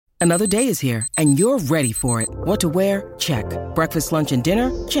Another day is here, and you're ready for it. What to wear? Check. Breakfast, lunch, and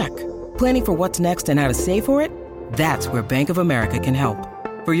dinner? Check. Planning for what's next and how to save for it? That's where Bank of America can help.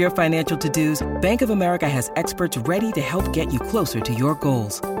 For your financial to-dos, Bank of America has experts ready to help get you closer to your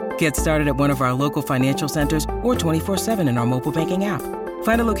goals. Get started at one of our local financial centers or 24/7 in our mobile banking app.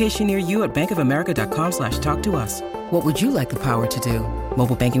 Find a location near you at bankofamerica.com/talktous. What would you like the power to do?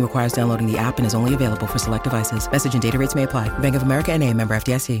 Mobile banking requires downloading the app and is only available for select devices. Message and data rates may apply. Bank of America N.A., member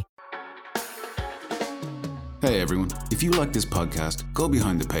FDIC. Hey everyone, if you like this podcast, go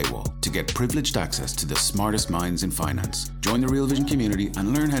behind the paywall to get privileged access to the smartest minds in finance. Join the Real Vision community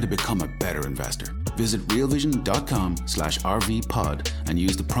and learn how to become a better investor. Visit realvision.com/RVPod and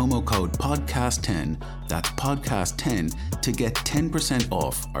use the promo code PODCAST10, that's PODCAST10, to get 10%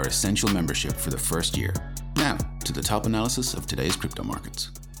 off our essential membership for the first year. Now, to the top analysis of today's crypto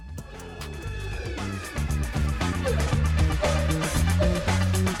markets.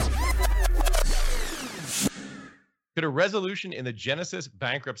 Could a resolution in the Genesis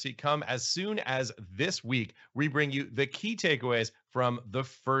bankruptcy come as soon as this week? We bring you the key takeaways from the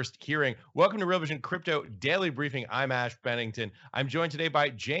first hearing. Welcome to Real Vision Crypto Daily Briefing. I'm Ash Bennington. I'm joined today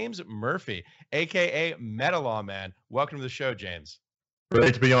by James Murphy, aka MetaLawman. Welcome to the show, James.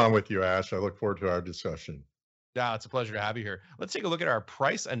 Great to be on with you, Ash. I look forward to our discussion. Yeah, it's a pleasure to have you here. Let's take a look at our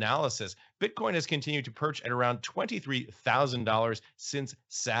price analysis. Bitcoin has continued to perch at around $23,000 since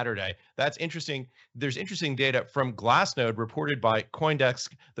Saturday. That's interesting. There's interesting data from Glassnode reported by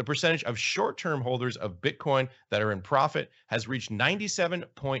CoinDesk. The percentage of short-term holders of Bitcoin that are in profit has reached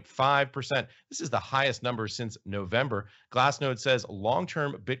 97.5%. This is the highest number since November. Glassnode says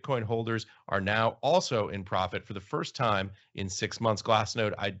long-term Bitcoin holders are now also in profit for the first time in 6 months.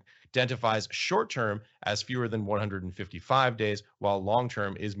 Glassnode identifies short-term as fewer than 155 days, while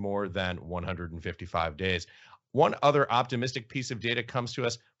long-term is more than 155 days. One other optimistic piece of data comes to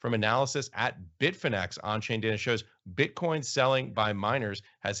us from analysis at Bitfinex. On-chain data shows Bitcoin selling by miners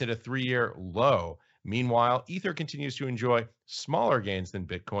has hit a 3-year low. Meanwhile, Ether continues to enjoy smaller gains than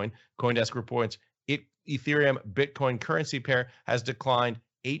Bitcoin. CoinDesk reports Ethereum Bitcoin currency pair has declined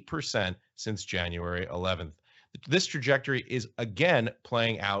 8% since January 11th. This trajectory is again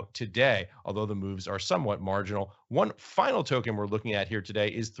playing out today, although the moves are somewhat marginal. One final token we're looking at here today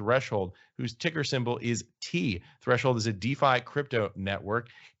is Threshold, whose ticker symbol is T. Threshold is a DeFi crypto network.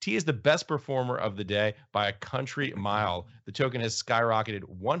 T is the best performer of the day by a country mile. The token has skyrocketed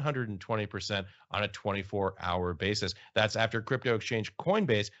 120% on a 24-hour basis. That's after crypto exchange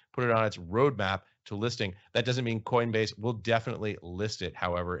Coinbase put it on its roadmap to listing. That doesn't mean Coinbase will definitely list it,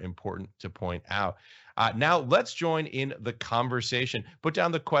 however, important to point out. Now let's join in the conversation. Put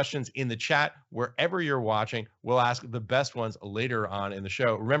down the questions in the chat wherever you're watching. We'll ask the best ones later on in the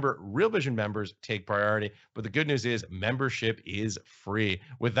show. Remember, Real Vision members take priority, but the good news is membership is free.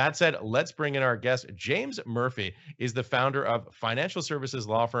 With that said, let's bring in our guest. James Murphy is the founder of financial services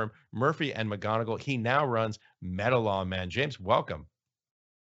law firm Murphy and McGonigal. He now runs MetaLawman. James, welcome.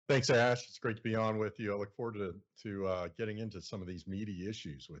 Thanks, Ash. It's great to be on with you. I look forward to getting into some of these meaty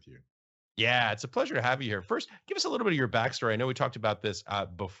issues with you. Yeah, it's a pleasure to have you here. First, give us a little bit of your backstory. I know we talked about this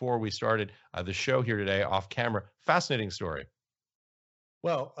before we started the show here today off camera. Fascinating story.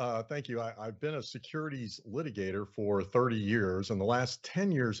 Well, thank you. I've been a securities litigator for 30 years. And the last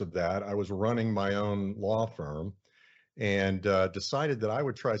 10 years of that, I was running my own law firm and decided that I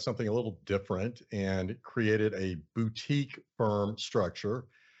would try something a little different and created a boutique firm structure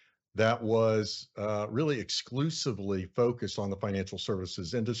that was really exclusively focused on the financial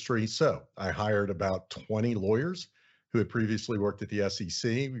services industry. So I hired about 20 lawyers who had previously worked at the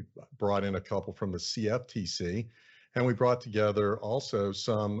SEC. We brought in a couple from the CFTC, and we brought together also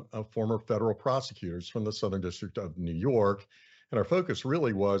some former federal prosecutors from the Southern District of New York. And our focus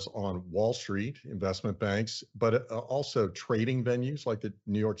really was on Wall Street investment banks, but also trading venues like the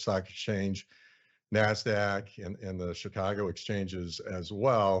New York Stock Exchange, NASDAQ, and the Chicago exchanges as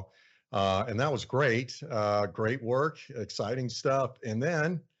well. And that was great, great work, exciting stuff. And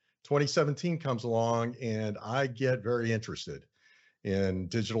then 2017 comes along and I get very interested in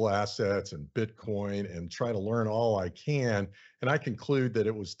digital assets and Bitcoin and try to learn all I can. And I conclude that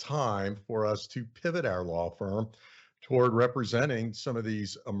it was time for us to pivot our law firm toward representing some of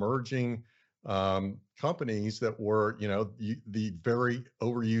these emerging companies that were, the very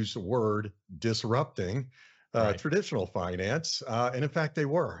overused word disrupting traditional finance. And in fact, they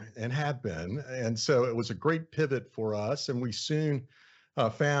were and have been. And so it was a great pivot for us. And we soon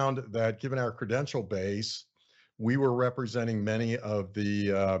found that given our credential base, we were representing many of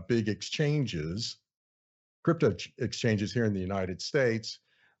the big exchanges, crypto exchanges here in the United States,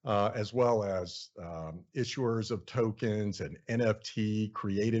 as well as issuers of tokens and NFT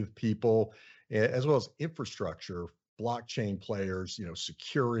creative people, as well as infrastructure, blockchain players,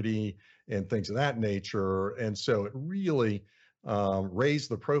 security and things of that nature. And so it really raised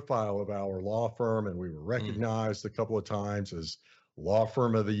the profile of our law firm, and we were recognized a couple of times as Law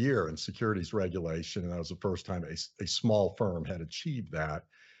Firm of the Year in securities regulation. And that was the first time a small firm had achieved that.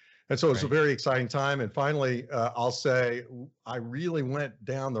 And so it was a very exciting time. And finally, I'll say I really went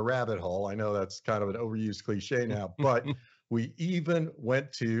down the rabbit hole. I know that's kind of an overused cliche now, but we even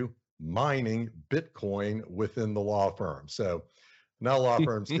went to mining Bitcoin within the law firm. So not law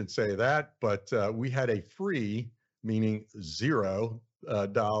firms can say that, but we had a free, meaning $0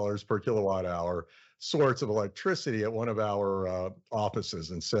 per kilowatt hour, source of electricity at one of our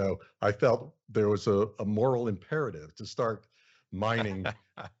offices. And so I felt there was a moral imperative to start mining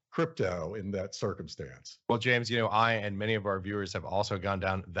crypto in that circumstance. Well, James, I and many of our viewers have also gone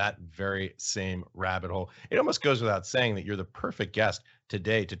down that very same rabbit hole. It almost goes without saying that you're the perfect guest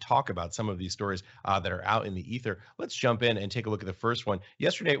today to talk about some of these stories that are out in the ether. Let's jump in and take a look at the first one.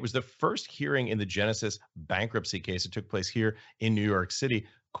 Yesterday, it was the first hearing in the Genesis bankruptcy case. It took place here in New York City.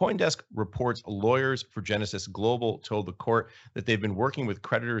 CoinDesk reports lawyers for Genesis Global told the court that they've been working with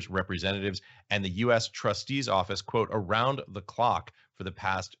creditors' representatives and the U.S. Trustee's Office, quote, around the clock for the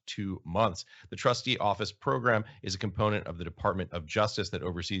past 2 months. The Trustee Office program is a component of the Department of Justice that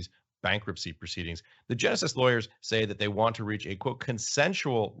oversees bankruptcy proceedings. The Genesis lawyers say that they want to reach a, quote,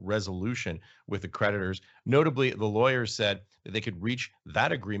 consensual resolution with the creditors. Notably, the lawyers said that they could reach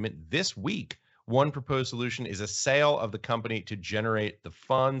that agreement this week. One proposed solution is a sale of the company to generate the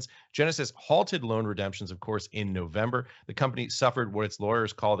funds. Genesis halted loan redemptions, of course, in November. The company suffered what its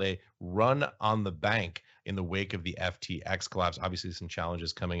lawyers called a run on the bank in the wake of the FTX collapse. Obviously, some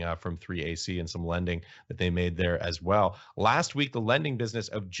challenges coming out from 3AC and some lending that they made there as well. Last week, the lending business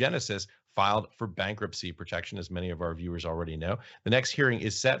of Genesis filed for bankruptcy protection, as many of our viewers already know. The next hearing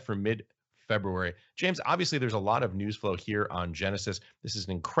is set for mid-February. James, obviously, there's a lot of news flow here on Genesis. This is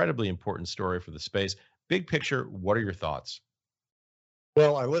an incredibly important story for the space. Big picture, what are your thoughts?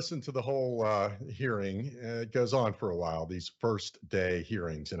 Well, I listened to the whole hearing. It goes on for a while, these first day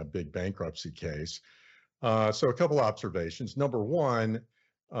hearings in a big bankruptcy case. So a couple observations. Number one,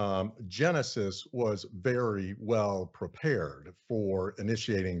 Genesis was very well prepared for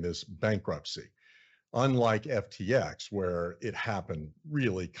initiating this bankruptcy. Unlike FTX, where it happened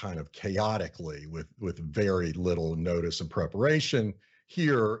really kind of chaotically with very little notice and preparation,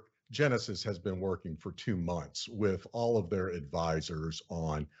 here Genesis has been working for 2 months with all of their advisors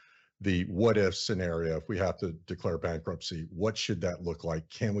on the what if scenario. If we have to declare bankruptcy, what should that look like?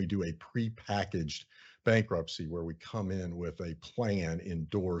 Can we do a prepackaged bankruptcy where we come in with a plan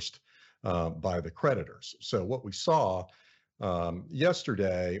endorsed by the creditors? So what we saw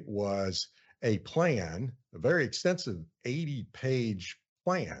yesterday was a plan, a very extensive 80-page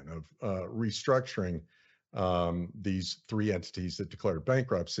plan of restructuring these 3 entities that declared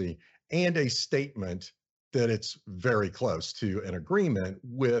bankruptcy, and a statement that it's very close to an agreement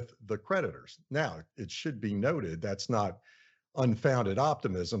with the creditors. Now, it should be noted that's not unfounded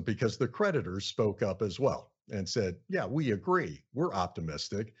optimism, because the creditors spoke up as well and said, yeah, we agree. We're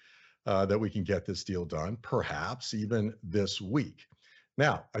optimistic that we can get this deal done, perhaps even this week.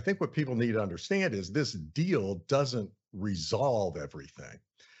 Now, I think what people need to understand is this deal doesn't resolve everything.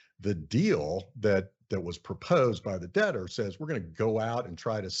 The deal that was proposed by the debtor says we're going to go out and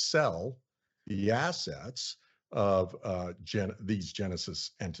try to sell the assets of these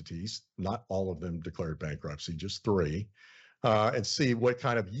Genesis entities, not all of them declared bankruptcy, just 3, and see what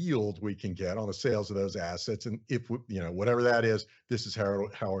kind of yield we can get on the sales of those assets. And if, whatever that is, this is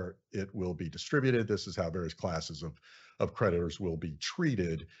how it will be distributed. This is how various classes of creditors will be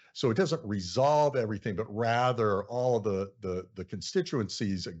treated. So it doesn't resolve everything, but rather all of the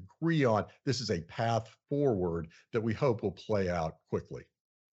constituencies agree on this is a path forward that we hope will play out quickly.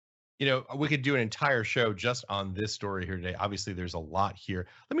 We could do an entire show just on this story here today. Obviously, there's a lot here.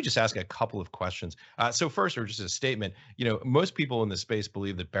 Let me just ask a couple of questions. So first, or just a statement, most people in the space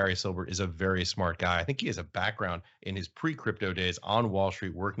believe that Barry Silbert is a very smart guy. I think he has a background in his pre-crypto days on Wall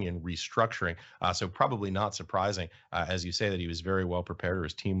Street working in restructuring. So probably not surprising, as you say, that he was very well prepared, or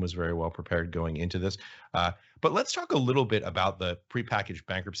his team was very well prepared going into this. But let's talk a little bit about the prepackaged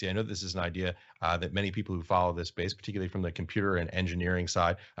bankruptcy. I know this is an idea that many people who follow this space, particularly from the computer and engineering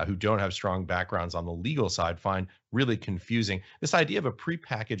side, who don't have strong backgrounds on the legal side, find really confusing. This idea of a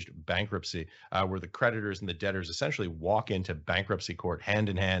prepackaged bankruptcy, where the creditors and the debtors essentially walk into bankruptcy court hand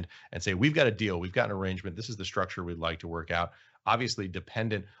in hand and say, we've got a deal, we've got an arrangement, this is the structure we'd like to work out. obviously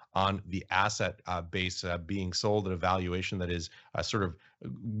dependent on the asset base being sold at a valuation that is sort of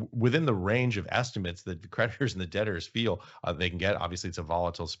within the range of estimates that the creditors and the debtors feel they can get. Obviously, it's a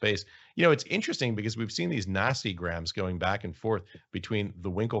volatile space. You know, it's interesting because we've seen these nasty grams going back and forth between the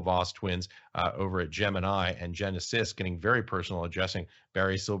Winklevoss twins over at Gemini and Genesis, getting very personal, addressing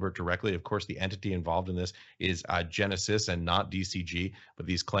Barry Silbert directly. Of course, the entity involved in this is Genesis and not DCG, but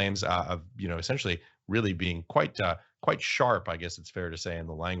these claims of, you know, essentially really being quite sharp, I guess it's fair to say, in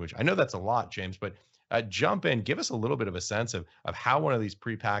the language. I know that's a lot, James, but jump in, give us a little bit of a sense of how one of these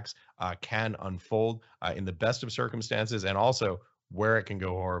pre-packs can unfold in the best of circumstances, and also where it can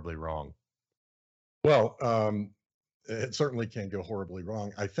go horribly wrong. Well, it certainly can go horribly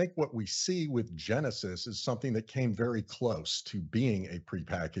wrong. I think what we see with Genesis is something that came very close to being a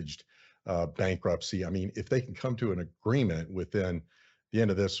prepackaged bankruptcy. I mean, if they can come to an agreement within the end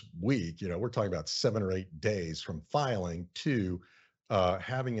of this week, you know, we're talking about 7 or 8 days from filing to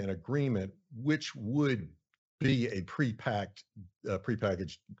having an agreement, which would be a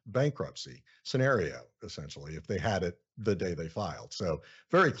prepackaged bankruptcy scenario, essentially, if they had it the day they filed. So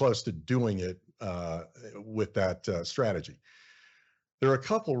very close to doing it with that strategy. There are a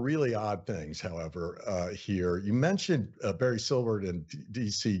couple really odd things, however, here. You mentioned Barry Silbert and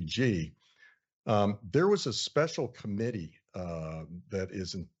DCG. There was a special committee that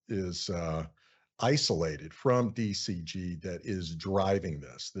is isolated from DCG that is driving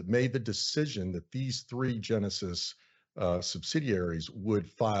this, that made the decision that these 3 Genesis subsidiaries would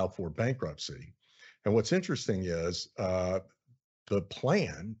file for bankruptcy. And what's interesting is the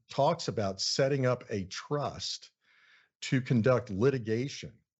plan talks about setting up a trust to conduct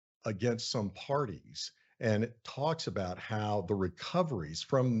litigation against some parties. And it talks about how the recoveries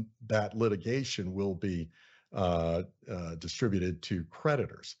from that litigation will be distributed to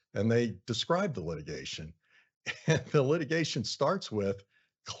creditors. And they describe the litigation. And the litigation starts with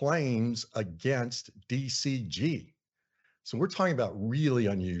claims against DCG. So we're talking about really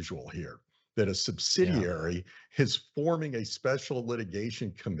unusual here, that a subsidiary is forming a special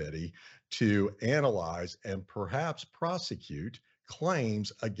litigation committee to analyze and perhaps prosecute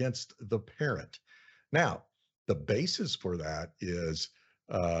claims against the parent. Now, the basis for that is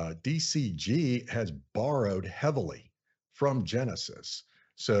DCG has borrowed heavily from Genesis.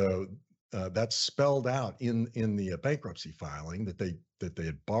 So that's spelled out in the bankruptcy filing that they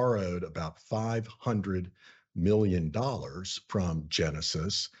had borrowed about $500 million from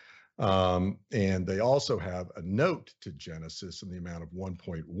Genesis. And they also have a note to Genesis in the amount of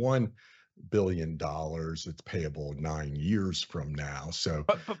 $1.1 billion. It's payable 9 years from now. So,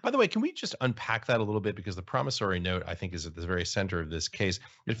 but by the way, can we just unpack that a little bit? Because the promissory note, I think, is at the very center of this case.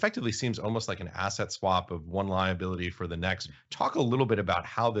 It effectively seems almost like an asset swap of one liability for the next. Talk a little bit about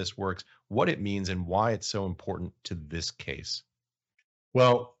how this works, what it means, and why it's so important to this case.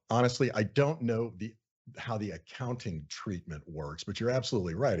 Well, honestly, I don't know how the accounting treatment works, but you're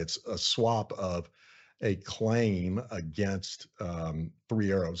absolutely right. It's a swap of a claim against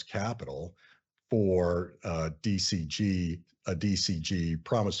Three Arrows Capital for DCG, a DCG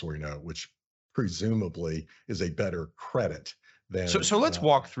promissory note, which presumably is a better credit than. So let's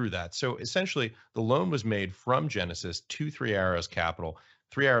walk through that. So essentially, the loan was made from Genesis to Three Arrows Capital.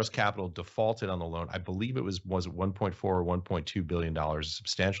 Three Arrows Capital defaulted on the loan. I believe it was 1.4 or $1.2 billion, a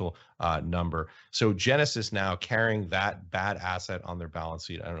substantial number. So Genesis now carrying that bad asset on their balance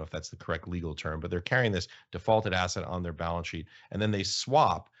sheet. I don't know if that's the correct legal term, but they're carrying this defaulted asset on their balance sheet. And then they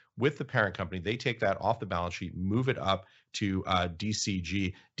swap with the parent company. They take that off the balance sheet, move it up to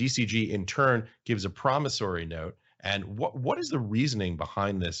DCG. DCG in turn gives a promissory note. And what is the reasoning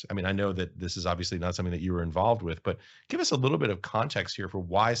behind this? I mean, I know that this is obviously not something that you were involved with, but give us a little bit of context here for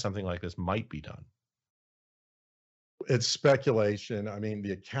why something like this might be done. It's speculation. I mean,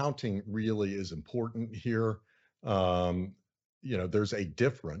 the accounting really is important here. You know, there's a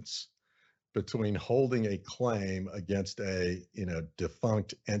difference between holding a claim against a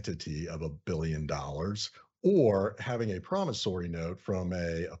defunct entity of $1 billion or having a promissory note from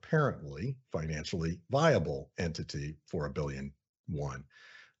a apparently financially viable entity for $1.1 billion.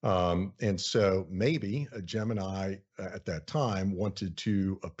 And so maybe a Gemini at that time wanted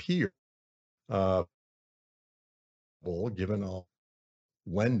to appear, given all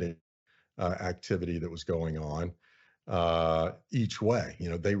lending activity that was going on each way. You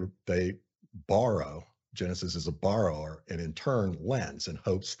know, they borrow. Genesis is a borrower, and in turn lends and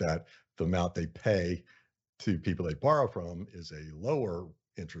hopes that the amount they pay to people they borrow from is a lower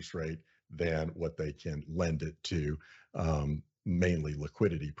interest rate than what they can lend it to mainly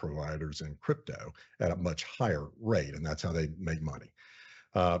liquidity providers and crypto at a much higher rate. And that's how they make money.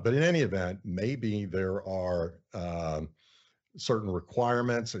 But in any event, maybe there are certain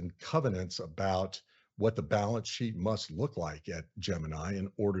requirements and covenants about what the balance sheet must look like at Gemini in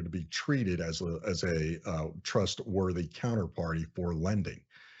order to be treated as a trustworthy counterparty for lending.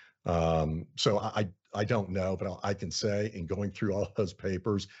 So I don't know, but I can say in going through all those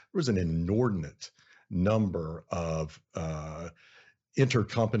papers, there was an inordinate number of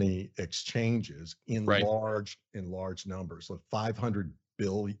intercompany exchanges in Right. large numbers. So 500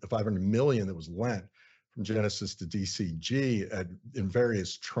 million that was lent from Genesis to DCG in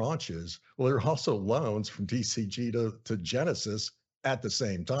various tranches. Well, there are also loans from DCG to Genesis at the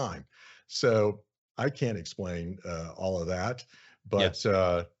same time. So I can't explain all of that, but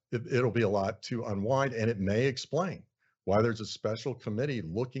Yes. it'll be a lot to unwind, and it may explain why there's a special committee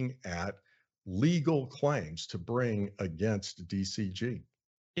looking at legal claims to bring against DCG.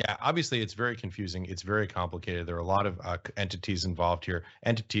 Yeah, obviously it's very confusing. It's very complicated. There are a lot of entities involved here,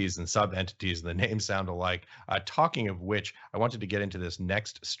 entities and sub-entities, and the names sound alike. Talking of which, I wanted to get into this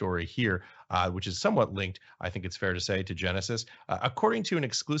next story here, which is somewhat linked, I think it's fair to say, to Genesis. According to an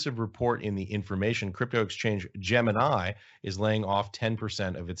exclusive report in The Information, crypto exchange Gemini is laying off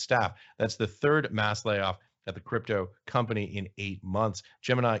 10% of its staff. That's the third mass layoff at the crypto company in 8 months.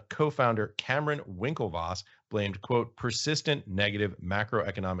 Gemini co-founder Cameron Winklevoss blamed, quote, persistent negative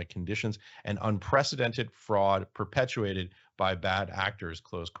macroeconomic conditions and unprecedented fraud perpetuated by bad actors,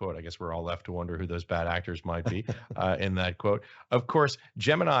 close quote. I guess we're all left to wonder who those bad actors might be in that quote. Of course,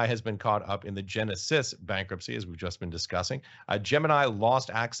 Gemini has been caught up in the Genesis bankruptcy, as we've just been discussing. Gemini lost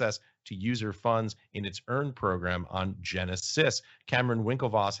access to user funds in its Earn program on Genesis. Cameron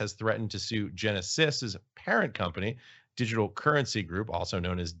Winklevoss has threatened to sue Genesis's parent company, Digital Currency Group, also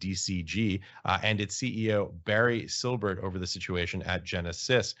known as DCG, and its CEO, Barry Silbert, over the situation at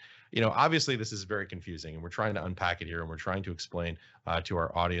Genesis. You know, obviously this is very confusing, and we're trying to unpack it here, and we're trying to explain to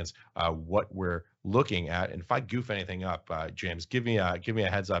our audience what we're looking at. And if I goof anything up, James, give me a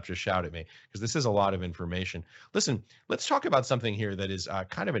heads up, just shout at me, because this is a lot of information. Listen, let's talk about something here that is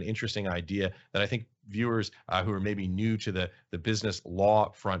kind of an interesting idea that I think viewers who are maybe new to the business law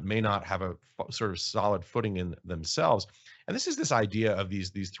front may not have a sort of solid footing in themselves. And this is this idea of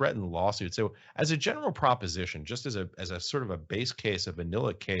these threatened lawsuits. So as a general proposition, just as a sort of a base case, a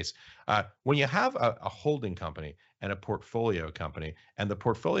vanilla case, when you have a holding company and a portfolio company, and the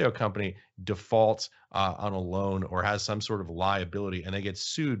portfolio company defaults on a loan or has some sort of liability, and they get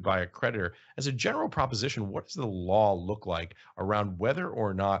sued by a creditor, as a general proposition, what does the law look like around whether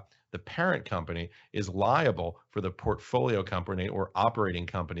or not the parent company is liable for the portfolio company or operating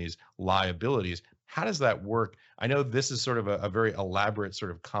company's liabilities? How does that work? I know this is sort of a very elaborate,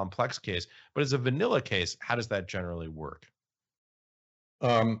 sort of complex case, but as a vanilla case, how does that generally work?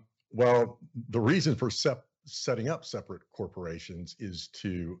 Well, the reason for setting up separate corporations is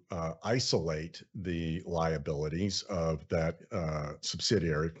to isolate the liabilities of that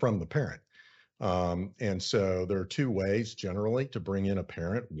subsidiary from the parent. And so there are two ways generally to bring in a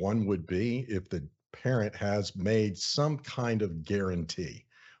parent. One would be if the parent has made some kind of guarantee,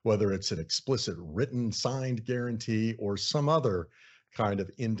 whether it's an explicit written signed guarantee or some other kind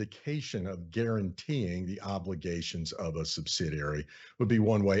of indication of guaranteeing the obligations of a subsidiary would be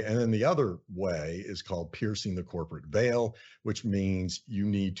one way. And then the other way is called piercing the corporate veil, which means you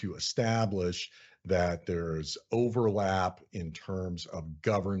need to establish that there's overlap in terms of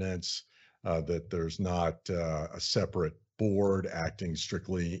governance, that there's not a separate board acting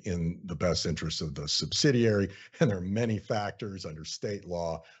strictly in the best interest of the subsidiary. And there are many factors under state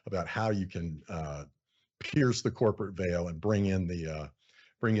law about how you can pierce the corporate veil and bring in the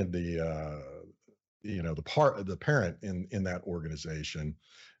parent in that organization.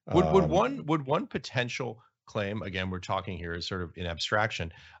 Would one potential claim, again, we're talking here is sort of in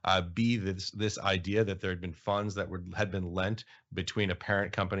abstraction, be this idea that there had been funds that had been lent between a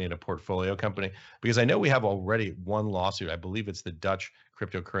parent company and a portfolio company? Because I know we have already one lawsuit. I believe it's the Dutch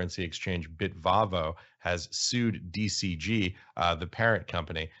cryptocurrency exchange Bitvavo has sued DCG, the parent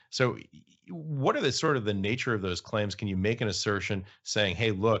company. So what are the sort of the nature of those claims? Can you make an assertion saying,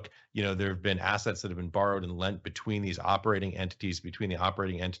 hey, look, you know, there have been assets that have been borrowed and lent between these operating entities, between the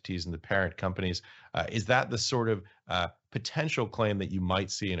operating entities and the parent companies? Is that the sort of potential claim that you might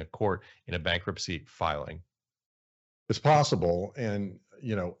see in a court in a bankruptcy filing? It's possible. And,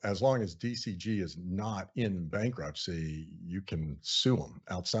 you know, as long as DCG is not in bankruptcy, you can sue them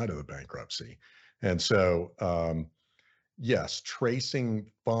outside of the bankruptcy. And so, yes,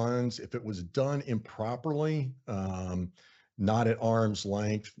 tracing funds, if it was done improperly, not at arm's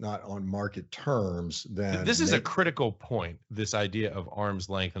length, not on market terms, then this is a critical point, this idea of arm's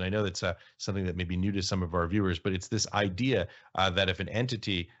length. And I know that's something that may be new to some of our viewers, but it's this idea that if an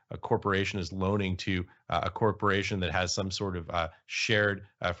entity a corporation is loaning to a corporation that has some sort of shared,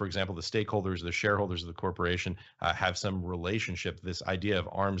 for example, the stakeholders, the shareholders of the corporation have some relationship. This idea of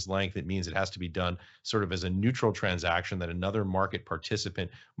arm's length, it means it has to be done sort of as a neutral transaction that another market participant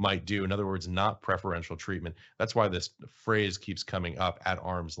might do. In other words, not preferential treatment. That's why this phrase keeps coming up, at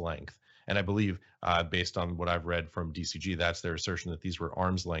arm's length. And I believe, based on what I've read from DCG, that's their assertion that these were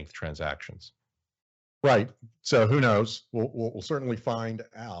arm's length transactions. Right. So who knows? We'll certainly find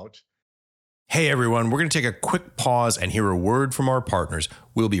out. Hey everyone, we're going to take a quick pause and hear a word from our partners.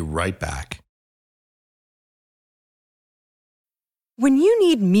 We'll be right back. When you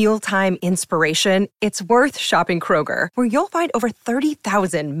need mealtime inspiration, it's worth shopping Kroger, where you'll find over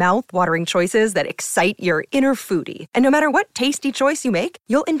 30,000 mouth-watering choices that excite your inner foodie. And no matter what tasty choice you make,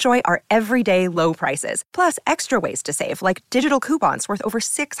 you'll enjoy our everyday low prices, plus extra ways to save, like digital coupons worth over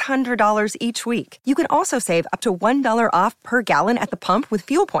 $600 each week. You can also save up to $1 off per gallon at the pump with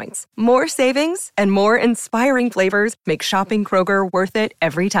fuel points. More savings and more inspiring flavors make shopping Kroger worth it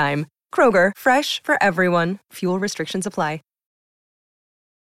every time. Kroger, fresh for everyone. Fuel restrictions apply.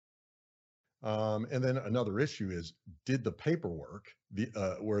 And then another issue is, did the paperwork,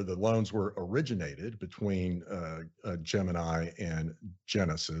 where the loans were originated between Gemini and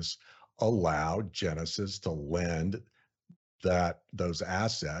Genesis, allow Genesis to lend those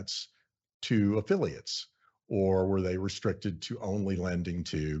assets to affiliates, or were they restricted to only lending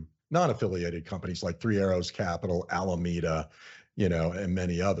to non-affiliated companies like Three Arrows Capital, Alameda, and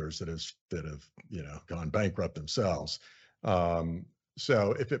many others that have gone bankrupt themselves?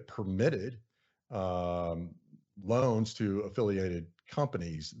 So if it permitted loans to affiliated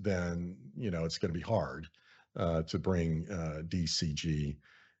companies, then it's going to be hard to bring DCG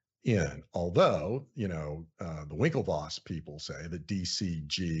in. Although the Winklevoss people say that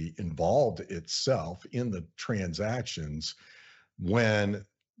DCG involved itself in the transactions when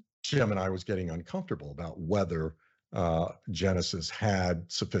Gemini was getting uncomfortable about whether Genesis had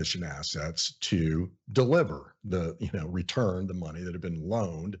sufficient assets to deliver return the money that had been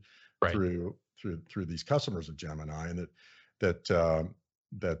loaned Right. through these customers of Gemini, and that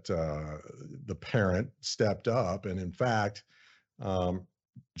the parent stepped up, and in fact,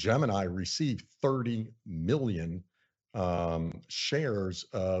 Gemini received 30 million shares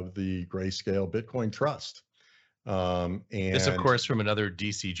of the Grayscale Bitcoin Trust. And this, of course, from another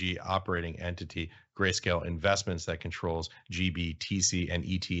DCG operating entity, Grayscale Investments, that controls GBTC and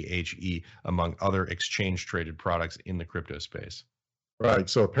ETHE, among other exchange-traded products in the crypto space. Right.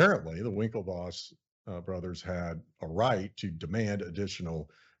 So apparently the Winklevoss brothers had a right to demand additional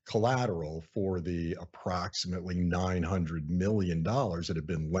collateral for the approximately $900 million that had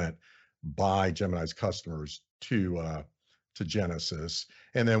been lent by Gemini's customers to Genesis.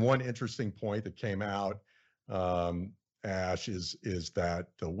 And then one interesting point that came out, Ash, is that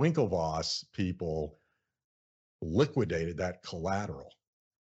the Winklevoss people liquidated that collateral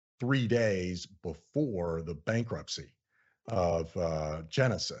 3 days before the bankruptcy of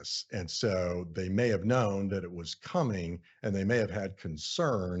Genesis. And so they may have known that it was coming, and they may have had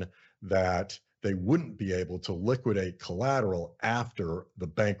concern that they wouldn't be able to liquidate collateral after the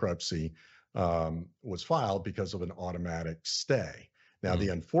bankruptcy was filed because of an automatic stay. Now, the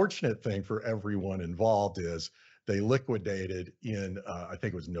unfortunate thing for everyone involved is they liquidated in, I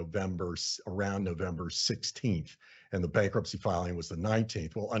think it was around November 16th, and the bankruptcy filing was the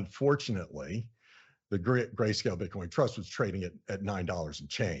 19th. Well, unfortunately, the Grayscale Bitcoin Trust was trading at $9 and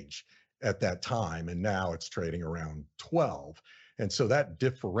change at that time, and now it's trading around 12. And so that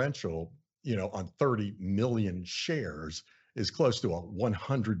differential, on 30 million shares is close to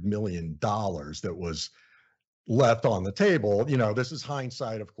 $100 million that was left on the table. This is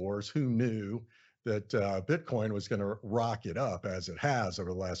hindsight, of course. Who knew that Bitcoin was going to rocket up as it has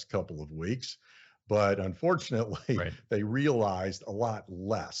over the last couple of weeks? But unfortunately, Right. They realized a lot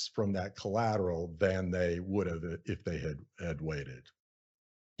less from that collateral than they would have if they had waited.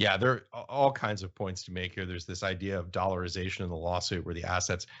 Yeah, there are all kinds of points to make here. There's this idea of dollarization in the lawsuit, where the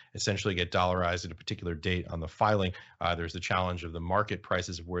assets essentially get dollarized at a particular date on the filing. There's the challenge of the market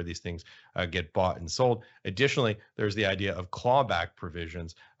prices of where these things get bought and sold. Additionally, there's the idea of clawback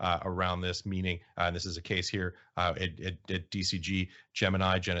provisions around this, meaning, and this is a case here at DCG,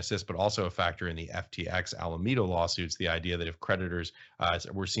 Gemini, Genesis, but also a factor in the FTX Alameda lawsuits, the idea that if creditors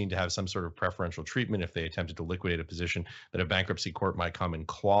were seen to have some sort of preferential treatment, if they attempted to liquidate a position, that a bankruptcy court might come and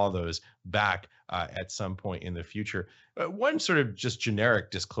claw those back at some point in the future. One sort of just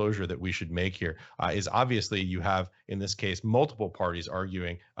generic disclosure that we should make here is obviously you have, in this case, multiple parties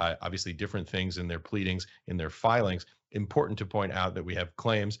arguing obviously different things in their pleadings, in their filings. Important to point out that we have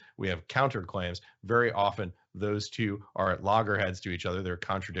claims, we have counterclaims. Very often, those two are at loggerheads to each other. There are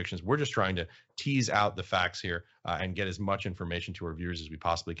contradictions. We're just trying to tease out the facts here and get as much information to our viewers as we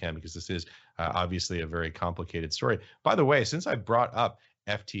possibly can, because this is obviously a very complicated story. By the way, since I brought up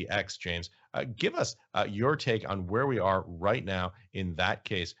FTX, James, give us your take on where we are right now in that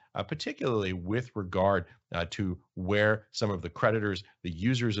case, particularly with regard to where some of the creditors, the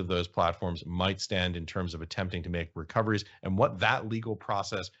users of those platforms might stand in terms of attempting to make recoveries, and what that legal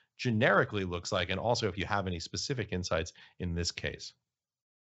process generically looks like, and also if you have any specific insights in this case.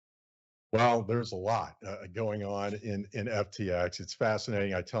 Well, there's a lot going on in FTX. It's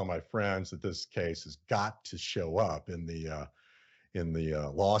fascinating. I tell my friends that this case has got to show up in the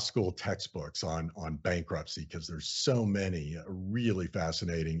law school textbooks on bankruptcy, because there's so many really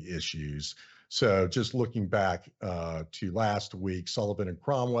fascinating issues. So just looking back to last week, Sullivan and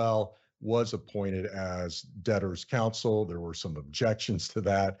Cromwell was appointed as debtors' counsel. There were some objections to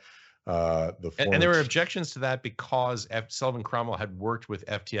that. And there were objections to that because Sullivan Cromwell had worked with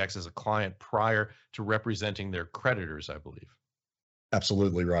FTX as a client prior to representing their creditors, I believe.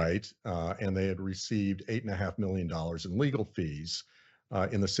 Absolutely right. And they had received $8.5 million in legal fees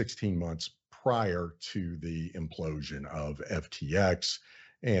in the 16 months prior to the implosion of FTX.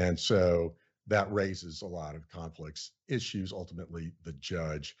 And so that raises a lot of conflicts issues. Ultimately, the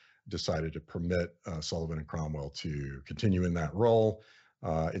judge decided to permit Sullivan and Cromwell to continue in that role.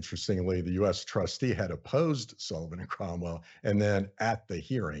 Interestingly, the U.S. trustee had opposed Sullivan and Cromwell, and then at the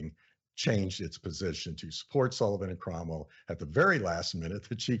hearing changed its position to support Sullivan and Cromwell. At the very last minute,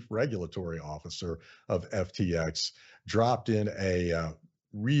 the chief regulatory officer of FTX dropped in a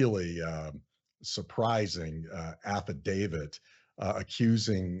really surprising affidavit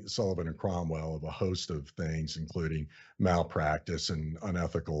accusing Sullivan and Cromwell of a host of things, including malpractice and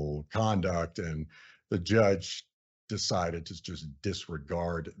unethical conduct. And the judge decided to just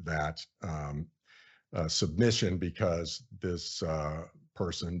disregard that submission because this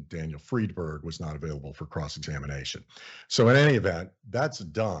person, Daniel Friedberg, was not available for cross-examination. So in any event, that's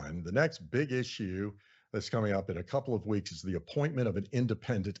done. The next big issue that's coming up in a couple of weeks is the appointment of an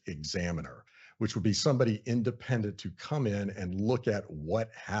independent examiner, which would be somebody independent to come in and look at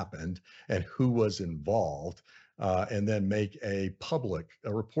what happened and who was involved, and then make a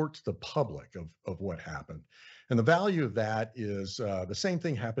report to the public of what happened. And the value of that is the same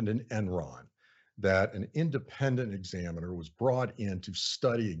thing happened in Enron, that an independent examiner was brought in to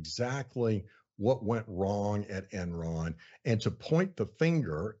study exactly what went wrong at Enron and to point the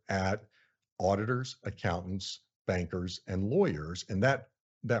finger at auditors, accountants, bankers, and lawyers. And that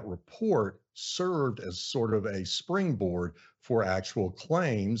report served as sort of a springboard for actual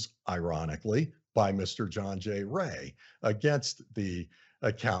claims, ironically, by Mr. John J. Ray against the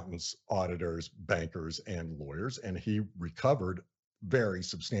accountants, auditors, bankers, and lawyers. And he recovered very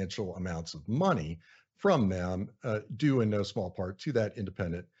substantial amounts of money from them, due in no small part to that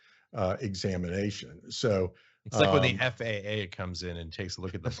independent examination. So it's like when the FAA comes in and takes a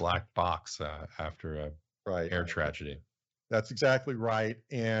look at the black box after a air tragedy. That's exactly right.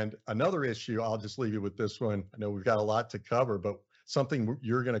 And another issue, I'll just leave you with this one. I know we've got a lot to cover, but something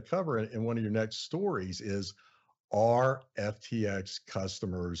you're going to cover in one of your next stories is, are FTX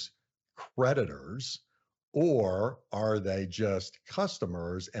customers creditors, or are they just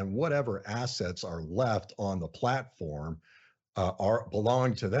customers, and whatever assets are left on the platform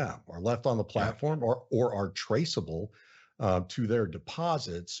belong to them, are left on the platform, or are traceable to their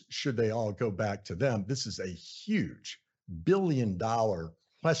deposits? Should they all go back to them? This is a huge billion-dollar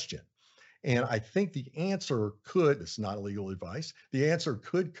question. And I think the answer could, it's not legal advice, the answer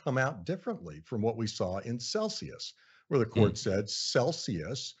could come out differently from what we saw in Celsius, where the court said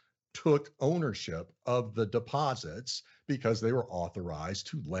Celsius took ownership of the deposits because they were authorized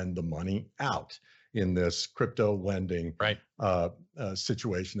to lend the money out in this crypto lending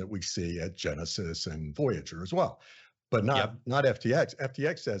situation that we see at Genesis and Voyager as well. But not FTX.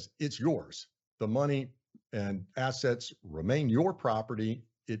 FTX says it's yours. The money and assets remain your property.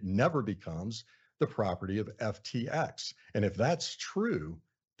 It never becomes the property of FTX. And if that's true,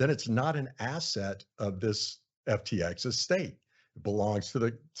 then it's not an asset of this FTX estate. It belongs to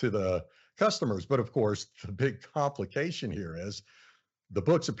the customers. But of course, the big complication here is the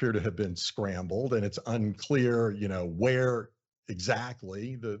books appear to have been scrambled, and it's unclear, where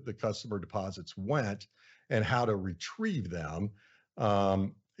exactly the customer deposits went and how to retrieve them.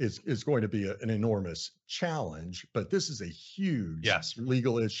 is going to be an enormous challenge. But this is a huge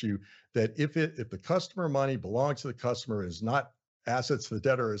legal issue that if the customer money belongs to the customer, is not assets of the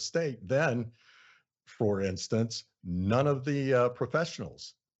debtor estate, then, for instance, none of the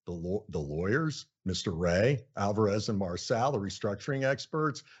professionals, the lawyers, Mr. Ray, Alvarez and Marçal, the restructuring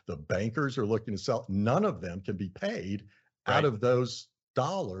experts, the bankers are looking to sell, none of them can be paid out of those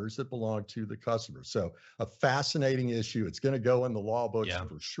dollars that belong to the customer. So a fascinating issue. It's going to go in the law books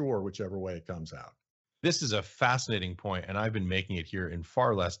for sure, whichever way it comes out. This is a fascinating point, and I've been making it here in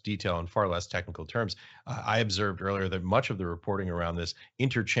far less detail and far less technical terms. I observed earlier that much of the reporting around this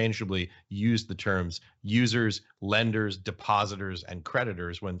interchangeably used the terms users, lenders, depositors, and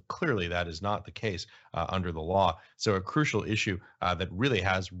creditors, when clearly that is not the case under the law. So a crucial issue that really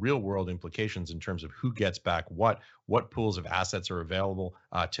has real-world implications in terms of who gets back what pools of assets are available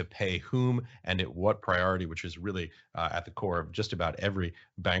to pay whom, and at what priority, which is really at the core of just about every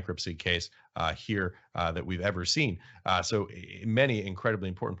bankruptcy case here that we've ever seen. So many incredibly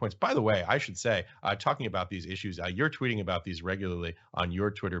important points. By the way, I should say, talking about these issues, you're tweeting about these regularly on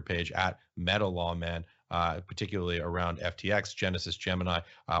your Twitter page at MetaLawman, particularly around FTX, Genesis, Gemini,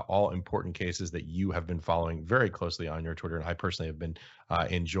 all important cases that you have been following very closely on your Twitter. And I personally have been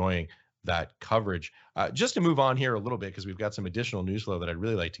enjoying that coverage. Just to move on here a little bit, because we've got some additional news flow that I'd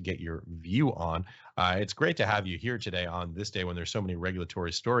really like to get your view on. It's great to have you here today on this day when there's so many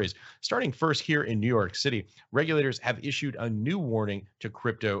regulatory stories. Starting first here in New York City, regulators have issued a new warning to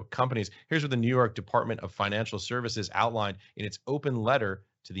crypto companies. Here's what the New York Department of Financial Services outlined in its open letter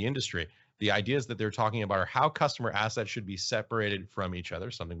to the industry. The ideas that they're talking about are how customer assets should be separated from each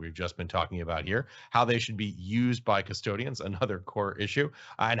other, something we've just been talking about here, how they should be used by custodians, another core issue,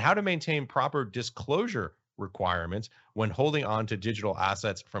 and how to maintain proper disclosure requirements when holding on to digital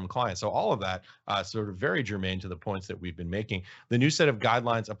assets from clients. So all of that sort of very germane to the points that we've been making. The new set of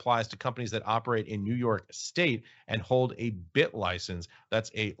guidelines applies to companies that operate in New York State and hold a BIT license. That's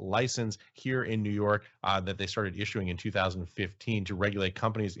a license here in New York that they started issuing in 2015 to regulate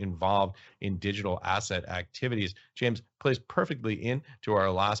companies involved in digital asset activities. James, plays perfectly into our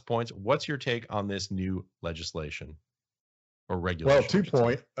last points. What's your take on this new legislation or regulation?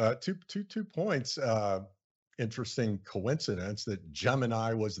 Well, 2 points. Interesting coincidence that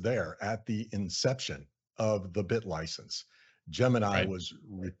Gemini was there at the inception of the BIT license. Gemini was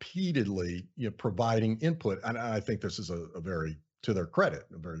repeatedly providing input, and I think this is a very, to their credit,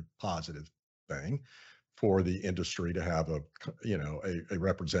 a very positive thing for the industry to have a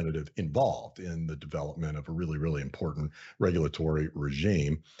representative involved in the development of a really, really important regulatory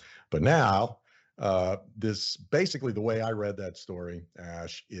regime. But now, this basically, the way I read that story,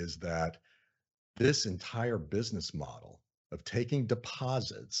 Ash, is that this entire business model of taking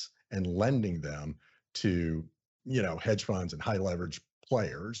deposits and lending them to, hedge funds and high leverage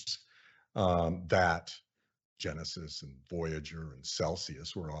players that Genesis and Voyager and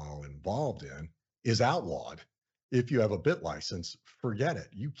Celsius were all involved in is outlawed. If you have a BIT license, forget it.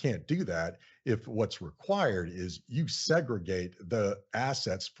 You can't do that. If what's required is you segregate the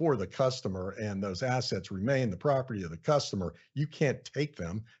assets for the customer and those assets remain the property of the customer, you can't take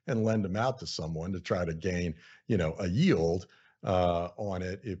them and lend them out to someone to try to gain, a yield on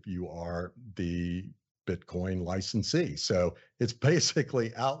it if you are the Bitcoin licensee. So it's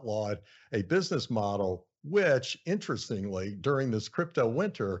basically outlawed a business model which, interestingly, during this crypto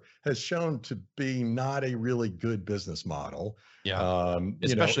winter has shown to be not a really good business model. Yeah,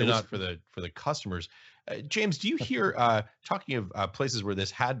 especially not for the customers. James, do you hear, talking of places where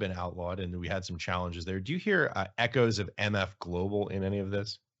this had been outlawed and we had some challenges there, do you hear echoes of MF Global in any of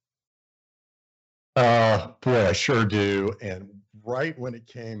this? Boy, I sure do. And right when it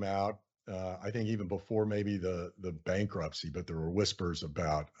came out, I think even before maybe the bankruptcy, but there were whispers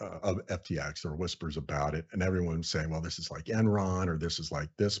about of FTX, there were whispers about it, and everyone was saying, well, this is like Enron, or this is like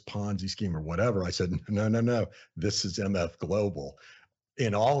this Ponzi scheme or whatever. I said, no, this is MF Global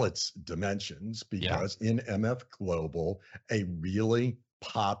in all its dimensions, because in MF Global, a really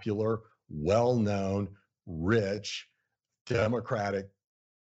popular, well-known, rich, Democratic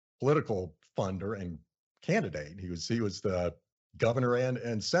political funder and candidate. He was the governor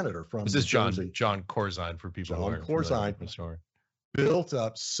and senator from this is John Corzine, for people who aren't familiar with the story. Built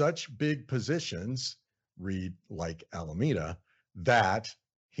up such big positions, read like Alameda, that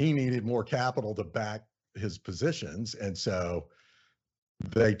he needed more capital to back his positions, and so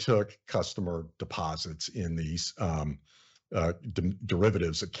they took customer deposits in these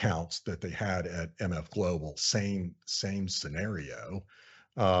derivatives accounts that they had at MF Global. Same scenario.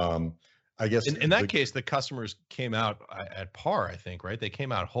 I guess in that case, the customers came out at par, I think, right? They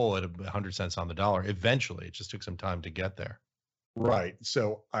came out whole at 100 cents on the dollar. Eventually, it just took some time to get there. Right.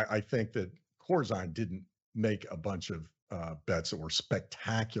 So I think that Corzine didn't make a bunch of bets that were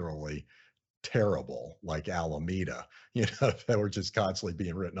spectacularly terrible, like Alameda, that were just constantly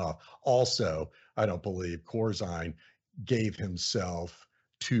being written off. Also, I don't believe Corzine gave himself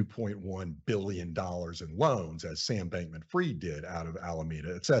 $2.1 billion in loans, as Sam Bankman-Fried did out of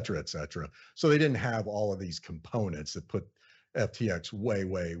Alameda, et cetera, et cetera. So they didn't have all of these components that put FTX way,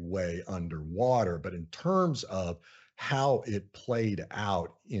 way, way underwater. But in terms of how it played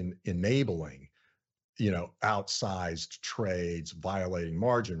out in enabling, outsized trades, violating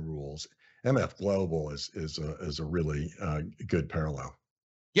margin rules, MF Global is a really good parallel.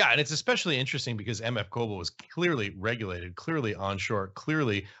 Yeah, and it's especially interesting because MF Global was clearly regulated, clearly onshore,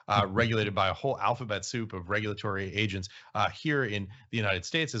 clearly regulated by a whole alphabet soup of regulatory agents here in the United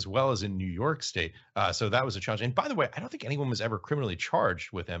States as well as in New York State. So that was a challenge. And by the way, I don't think anyone was ever criminally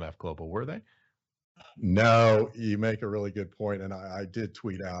charged with MF Global, were they? No, you make a really good point, and I did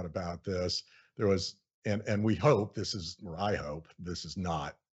tweet out about this. There was, and we hope this is, or I hope this is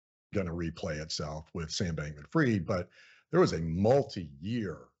not going to replay itself with Sam Bankman-Fried, but there was a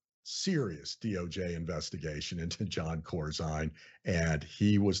multi-year serious DOJ investigation into John Corzine, and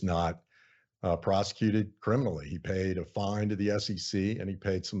he was not prosecuted criminally. He paid a fine to the SEC, and he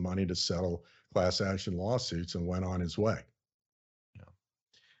paid some money to settle class action lawsuits and went on his way.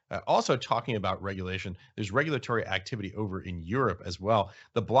 Also talking about regulation, there's regulatory activity over in Europe as well.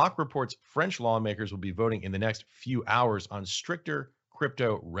 The Block reports French lawmakers will be voting in the next few hours on stricter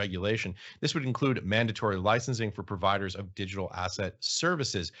crypto regulation. This would include mandatory licensing for providers of digital asset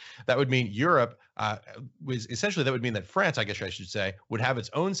services. That would mean Europe that would mean that France, I guess I should say, would have its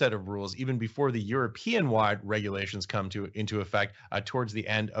own set of rules even before the European-wide regulations come into effect towards the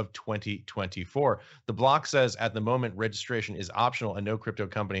end of 2024. The Block says at the moment registration is optional and no crypto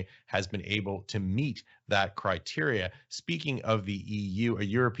company has been able to meet that criteria. Speaking of the EU, a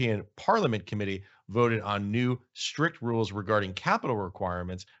European Parliament committee voted on new strict rules regarding capital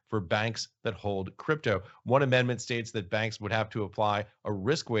requirements for banks that hold crypto. One amendment states that banks would have to apply a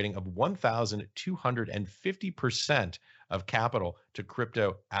risk weighting of 1,250% of capital to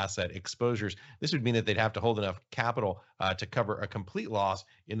crypto asset exposures. This would mean that they'd have to hold enough capital to cover a complete loss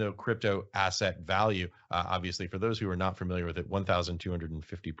in the crypto asset value. Obviously, for those who are not familiar with it,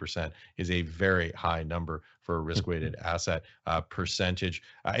 1,250% is a very high number for a risk-weighted asset percentage.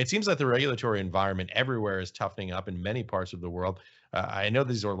 It seems like the regulatory environment everywhere is toughening up in many parts of the world. I know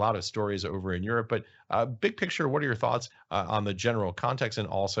these are a lot of stories over in Europe, but big picture, what are your thoughts on the general context and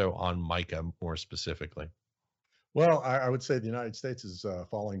also on MiCA more specifically? Well, I would say the United States is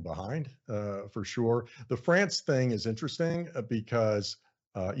falling behind for sure. The France thing is interesting because,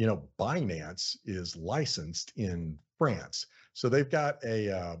 Binance is licensed in France. So they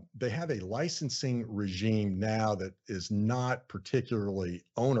have a licensing regime now that is not particularly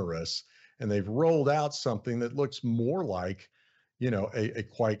onerous. And they've rolled out something that looks more like, a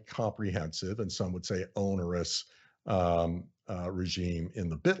quite comprehensive, and some would say onerous regime in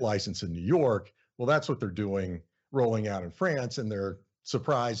the BitLicense in New York. Well, that's what they're doing, rolling out in France, and they're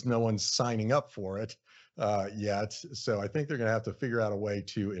surprised no one's signing up for it yet. So I think they're going to have to figure out a way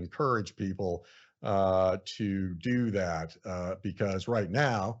to encourage people to do that because right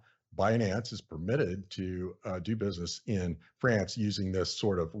now, Binance is permitted to do business in France using this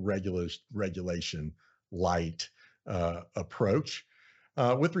sort of regulation light approach.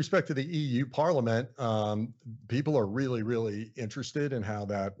 With respect to the EU Parliament, people are really, really interested in how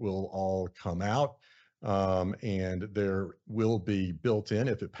that will all come out. And there will be built in,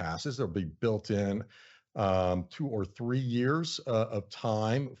 if it passes, there'll be built in 2 or 3 years of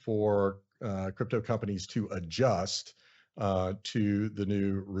time for crypto companies to adjust to the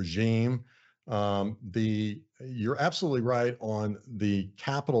new regime. You're absolutely right on the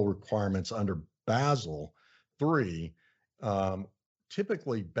capital requirements under Basel III.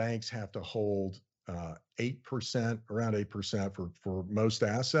 Typically, banks have to hold 8%, around 8% for most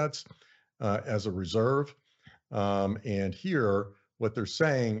assets as a reserve. And here, what they're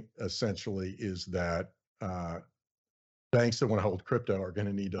saying essentially is that banks that want to hold crypto are going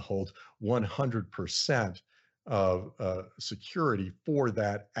to need to hold 100% of security for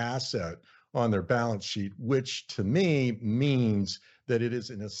that asset on their balance sheet, which to me means that it is,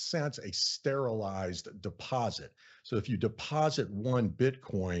 in a sense, a sterilized deposit. So if you deposit 1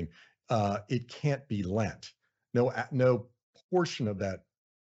 Bitcoin, it can't be lent. No portion of that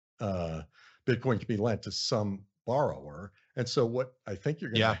Bitcoin can be lent to some borrower. And so what I think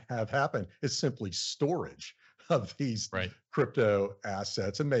you're going to have happen is simply storage of these crypto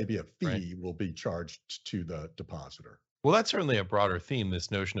assets, and maybe a fee will be charged to the depositor. Well, that's certainly a broader theme.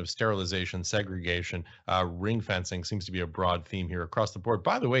 This notion of sterilization, segregation, ring fencing seems to be a broad theme here across the board.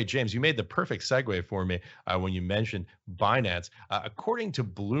 By the way, James, you made the perfect segue for me when you mentioned Binance. According to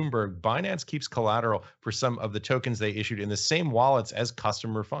Bloomberg, Binance keeps collateral for some of the tokens they issued in the same wallets as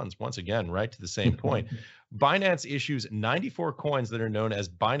customer funds. Once again, right to the same point. Binance issues 94 coins that are known as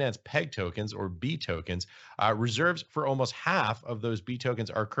Binance Peg tokens or B tokens. Reserves for almost half of those B tokens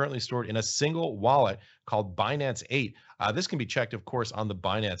are currently stored in a single wallet called Binance 8. This can be checked, of course, on the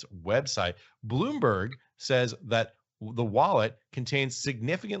Binance website. Bloomberg says that the wallet contains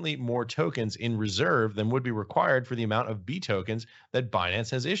significantly more tokens in reserve than would be required for the amount of B tokens that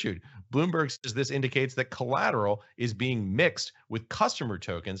Binance has issued. Bloomberg says this indicates that collateral is being mixed with customer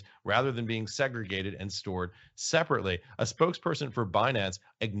tokens rather than being segregated and stored separately. A spokesperson for Binance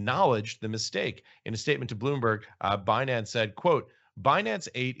acknowledged the mistake. In a statement to Bloomberg, Binance said, quote, Binance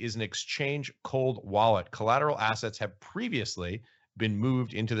 8 is an exchange cold wallet. Collateral assets have previously been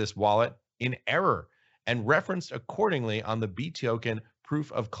moved into this wallet in error and referenced accordingly on the B token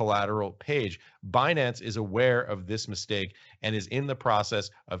proof of collateral page. Binance is aware of this mistake and is in the process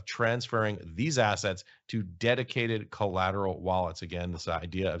of transferring these assets to dedicated collateral wallets. Again, this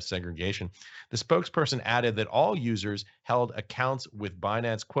idea of segregation. The spokesperson added that all users held accounts with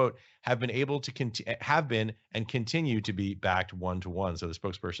Binance, quote, have been able to have been and continue to be backed one-to-one. So the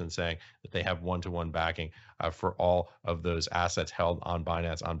spokesperson saying that they have one-to-one backing for all of those assets held on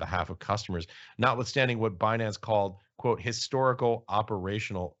Binance on behalf of customers, notwithstanding what Binance called, quote, historical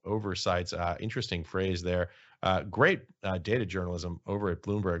operational oversights. Interesting phrase there. Great data journalism over at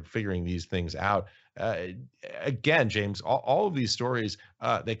Bloomberg figuring these things out. Again, James, all of these stories,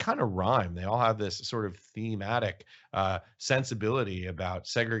 they kind of rhyme. They all have this sort of thematic sensibility about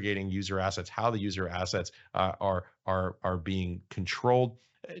segregating user assets, how the user assets are being controlled.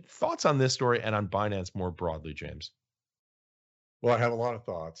 Thoughts on this story and on Binance more broadly, James? Well, I have a lot of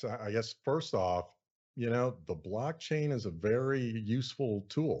thoughts. I guess first off, the blockchain is a very useful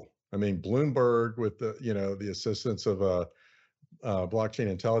tool. I mean, Bloomberg, with the assistance of a blockchain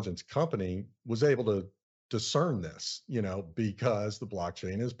intelligence company, was able to discern this, because the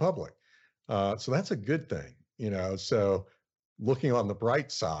blockchain is public. So that's a good thing, So looking on the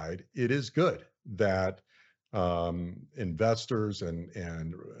bright side, it is good that investors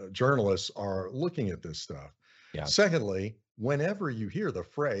and journalists are looking at this stuff. Yeah. Secondly, whenever you hear the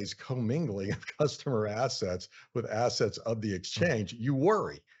phrase commingling of customer assets with assets of the exchange, you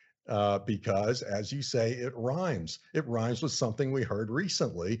worry. Because, as you say, it rhymes. It rhymes with something we heard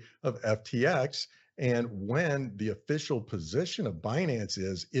recently of FTX. And when the official position of Binance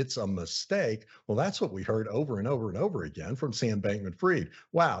is it's a mistake, well, that's what we heard over and over and over again from Sam Bankman-Fried.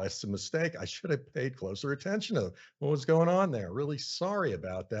 Wow, it's a mistake. I should have paid closer attention to what was going on there. Really sorry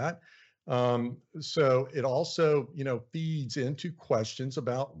about that. So it also, feeds into questions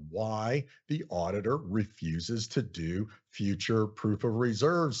about why the auditor refuses to do future proof of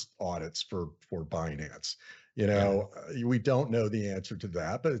reserves audits for Binance. We don't know the answer to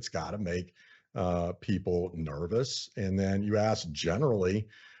that, but it's got to make people nervous. And then you ask generally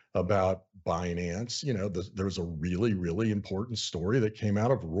about Binance. There's a really, really important story that came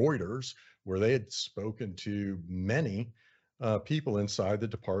out of Reuters where they had spoken to many people inside the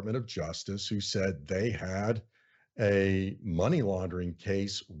Department of Justice who said they had a money laundering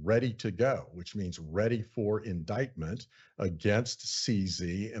case ready to go, which means ready for indictment against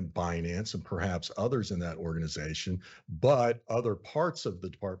CZ and Binance and perhaps others in that organization. But other parts of the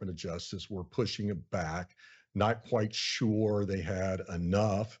Department of Justice were pushing it back, not quite sure they had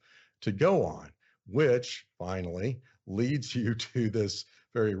enough to go on, which finally leads you to this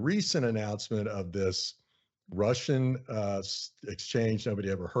very recent announcement of this Russian exchange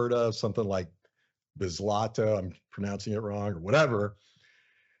nobody ever heard of, something like Bizlata, I'm pronouncing it wrong or whatever.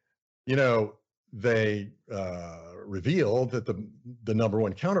 They revealed that the number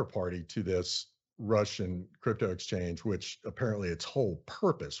one counterparty to this Russian crypto exchange, which apparently its whole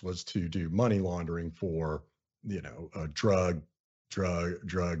purpose was to do money laundering for, illegal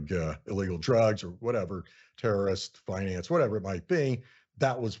drugs or whatever, terrorist finance, whatever it might be,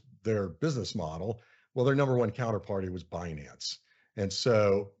 that was their business model. Well, their number one counterparty was Binance. And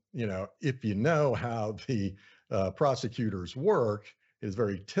so, if you know how the prosecutors work, it is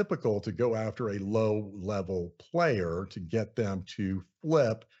very typical to go after a low-level player to get them to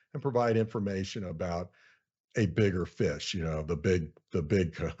flip and provide information about a bigger fish. The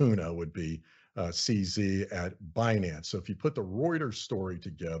big kahuna would be CZ at Binance. So if you put the Reuters story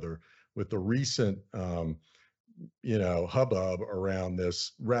together with the recent, hubbub around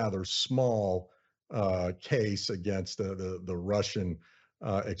this rather small case against the Russian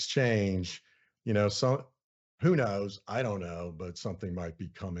exchange, who knows? I don't know, but something might be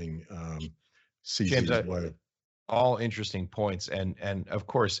coming James, CZ's way. all interesting points, and of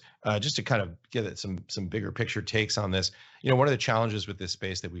course, just to kind of get at some bigger picture takes on this. One of the challenges with this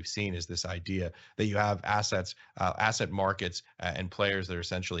space that we've seen is this idea that you have assets, asset markets, and players that are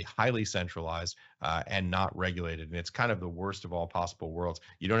essentially highly centralized and not regulated, and it's kind of the worst of all possible worlds.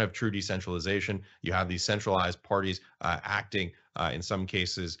 You don't have true decentralization. You have these centralized parties acting in some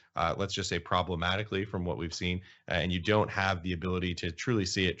cases, let's just say problematically from what we've seen, and you don't have the ability to truly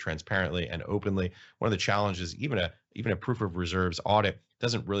see it transparently and openly. One of the challenges, even a proof of reserves audit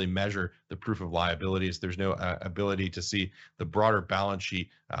doesn't really measure the proof of liabilities. There's no ability to see the broader balance sheet,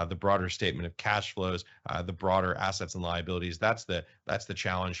 the broader statement of cash flows, the broader assets and liabilities. That's the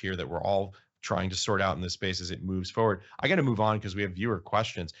challenge here that we're all trying to sort out in this space as it moves forward. I got to move on because we have viewer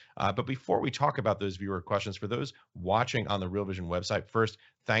questions. But before we talk about those viewer questions, for those watching on the Real Vision website, first,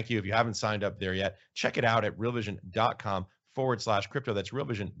 thank you. If you haven't signed up there yet, check it out at realvision.com/crypto. That's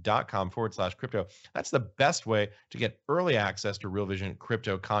realvision.com/crypto. That's the best way to get early access to Real Vision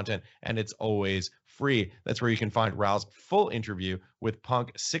crypto content, and it's always free. That's where you can find Raul's full interview with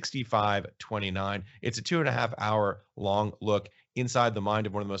Punk 6529. It's a 2.5-hour long look inside the mind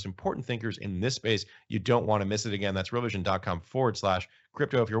of one of the most important thinkers in this space. You don't want to miss it. Again, that's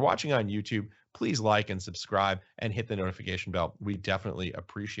realvision.com/crypto. If you're watching on YouTube, please like and subscribe and hit the notification bell. We definitely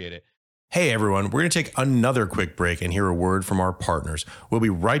appreciate it. Hey everyone, we're going to take another quick break and hear a word from our partners. We'll be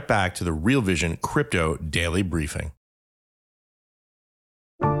right back to the Real Vision Crypto Daily Briefing.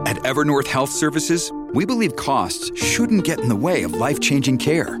 At Evernorth Health Services, we believe costs shouldn't get in the way of life-changing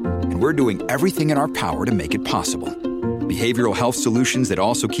care, and we're doing everything in our power to make it possible. Behavioral health solutions that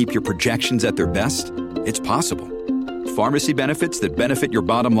also keep your projections at their best? It's possible. Pharmacy benefits that benefit your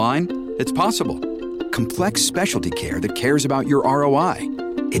bottom line? It's possible. Complex specialty care that cares about your ROI?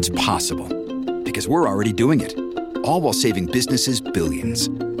 It's possible. Because we're already doing it. All while saving businesses billions.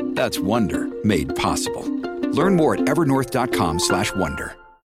 That's Wonder made possible. Learn more at evernorth.com/wonder.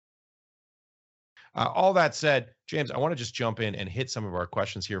 All that said, James, I want to just jump in and hit some of our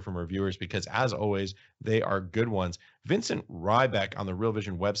questions here from our viewers because, as always, they are good ones. Vincent Rybeck on the Real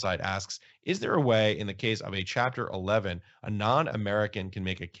Vision website asks, is there a way in the case of a Chapter 11, a non-American can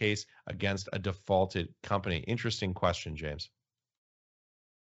make a case against a defaulted company? Interesting question, James.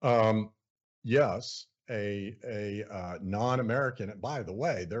 Yes, a non-American. By the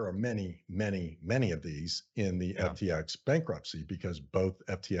way, there are many of these in the FTX bankruptcy because both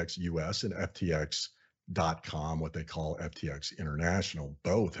FTX US and FTX.com, what they call FTX International,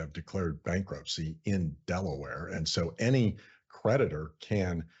 both have declared bankruptcy in Delaware. And so any creditor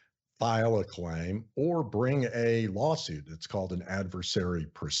can file a claim or bring a lawsuit. It's called an adversary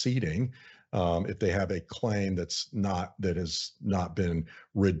proceeding. If they have a claim that has not been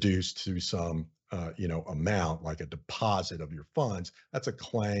reduced to some amount like a deposit of your funds, that's a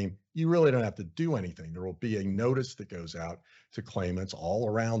claim. You really don't have to do anything. There will be a notice that goes out to claimants all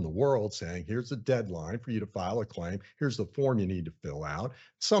around the world saying, here's the deadline for you to file a claim. Here's the form you need to fill out.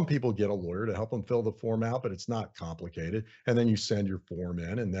 Some people get a lawyer to help them fill the form out, but it's not complicated. And then you send your form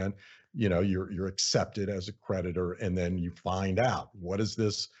in, and then you're accepted as a creditor, and then you find out, what is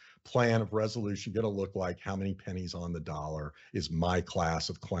this plan of resolution going to look like? How many pennies on the dollar is my class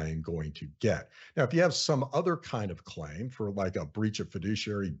of claim going to get? Now, if you have some other kind of claim for like a breach of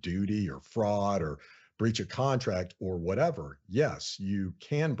fiduciary duty or fraud or breach of contract or whatever, yes, you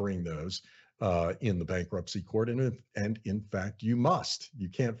can bring those in the bankruptcy court. And in fact, you must. You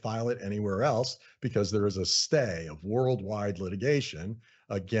can't file it anywhere else because there is a stay of worldwide litigation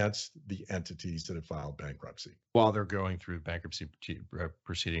against the entities that have filed bankruptcy. While they're going through bankruptcy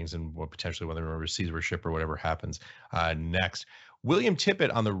proceedings and potentially whether they're receivership or whatever happens next. William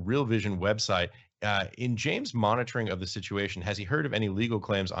Tippett on the Real Vision website, in James' monitoring of the situation, has he heard of any legal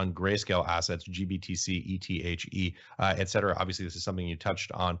claims on Grayscale assets, GBTC, ETHE, et cetera? Obviously, this is something you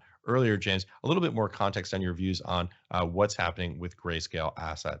touched on earlier, James. A little bit more context on your views on what's happening with Grayscale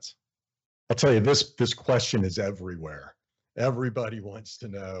assets. I'll tell you, this question is everywhere. Everybody wants to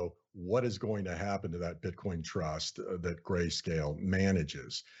know what is going to happen to that Bitcoin trust that Grayscale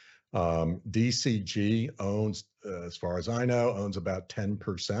manages. DCG owns, as far as I know, owns about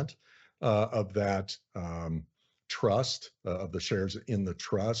 10% of that trust, of the shares in the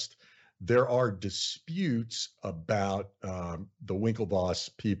trust. There are disputes about the Winklevoss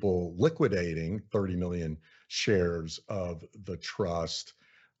people liquidating 30 million shares of the trust.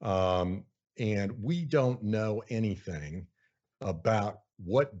 And we don't know anything about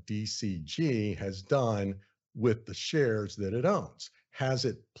what DCG has done with the shares that it owns. Has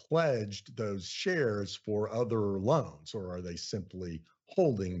it pledged those shares for other loans, or are they simply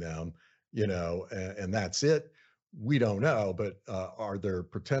holding them and that's it. We don't know, but are there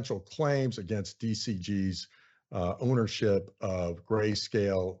potential claims against DCG's ownership of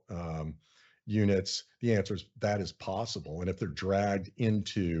Grayscale units? The answer is that is possible. And if they're dragged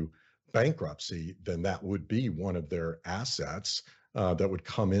into bankruptcy, then that would be one of their assets that would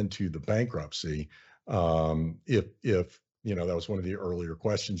come into the bankruptcy. If that was one of the earlier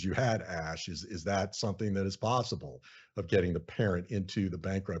questions you had, Ash, is that something that is possible of getting the parent into the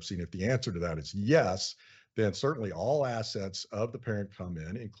bankruptcy? And if the answer to that is yes, then certainly all assets of the parent come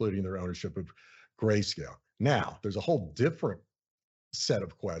in, including their ownership of Grayscale. Now, there's a whole different set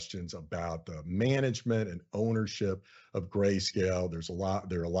of questions about the management and ownership of Grayscale.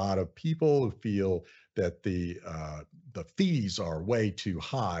 There are a lot of people who feel that the fees are way too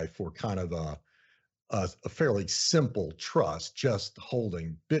high for kind of a fairly simple trust, just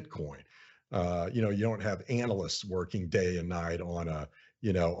holding Bitcoin. You don't have analysts working day and night on a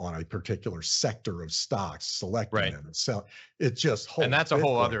particular sector of stocks, selecting them. So it just holds. And that's a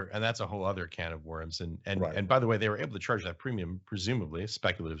whole other can of worms. And by the way, they were able to charge that premium, presumably,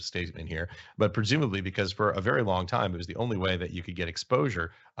 speculative statement here, but presumably because for a very long time, it was the only way that you could get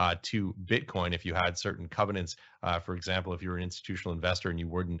exposure to Bitcoin if you had certain covenants. For example, if you were an institutional investor and you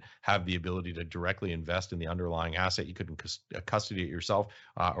wouldn't have the ability to directly invest in the underlying asset, you couldn't custody it yourself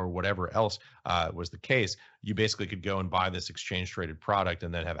or whatever else was the case, you basically could go and buy this exchange traded product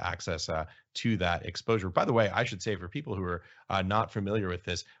and then have access to that exposure. By the way, I should say for people who are not familiar with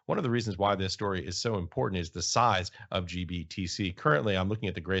this, one of the reasons why this story is so important is the size of GBTC. Currently, I'm looking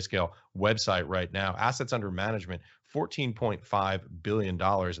at the Grayscale website right now. Assets under management, $14.5 billion.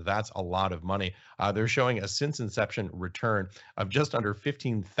 That's a lot of money. They're showing a since inception return of just under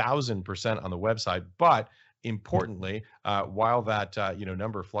 15,000% on the website. But importantly, while that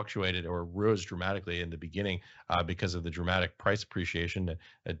number fluctuated or rose dramatically in the beginning because of the dramatic price appreciation,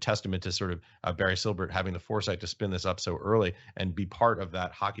 a testament to sort of Barry Silbert having the foresight to spin this up so early and be part of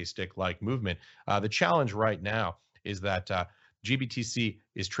that hockey stick-like movement. The challenge right now is that GBTC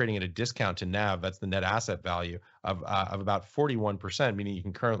is trading at a discount to NAV. That's the net asset value of about 41%, meaning you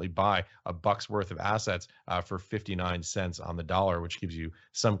can currently buy a buck's worth of assets for 59 cents on the dollar, which gives you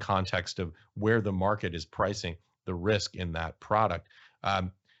some context of where the market is pricing the risk in that product.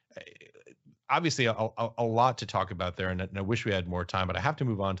 Obviously, a lot to talk about there, and I wish we had more time, but I have to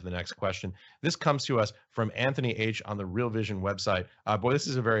move on to the next question. This comes to us from Anthony H. on the Real Vision website. Boy, this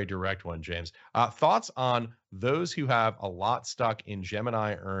is a very direct one, James. Thoughts on those who have a lot stuck in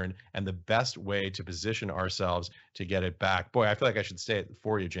Gemini Earn and the best way to position ourselves to get it back? Boy, I feel like I should say it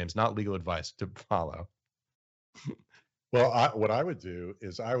for you, James, not legal advice to follow. Well, what I would do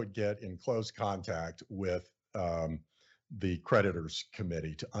is I would get in close contact with the creditors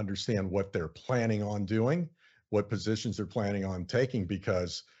committee to understand what they're planning on doing, what positions they're planning on taking,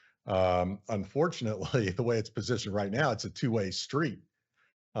 because unfortunately, the way it's positioned right now, it's a two-way street.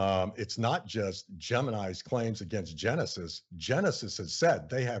 It's not just Gemini's claims against Genesis. Genesis has said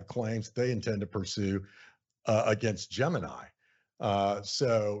they have claims they intend to pursue against Gemini.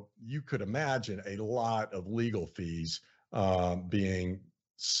 So you could imagine a lot of legal fees being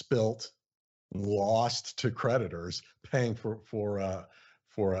spilt, lost to creditors, paying for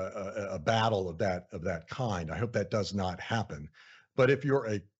a battle of that kind. I hope that does not happen. But if you're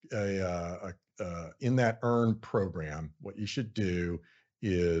in that Earn program, what you should do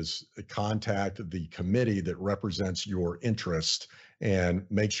is contact the committee that represents your interest and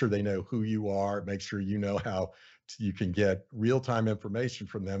make sure they know who you are. Make sure you know how you can get real-time information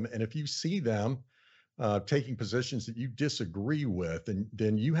from them. And if you see them taking positions that you disagree with, and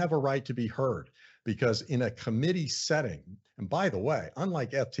then you have a right to be heard, because in a committee setting, and by the way,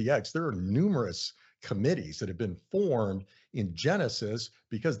 unlike FTX, there are numerous committees that have been formed in Genesis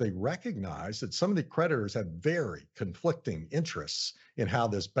because they recognize that some of the creditors have very conflicting interests in how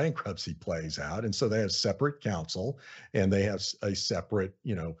this bankruptcy plays out. And so they have separate counsel and they have a separate,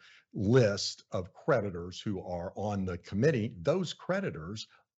 list of creditors who are on the committee. Those creditors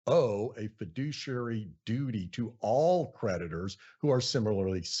owe a fiduciary duty to all creditors who are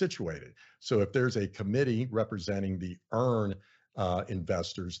similarly situated. So if there's a committee representing the Earn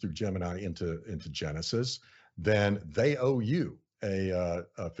investors through Gemini into Genesis, then they owe you a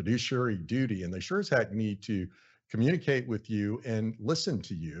fiduciary duty, and they sure as heck need to communicate with you and listen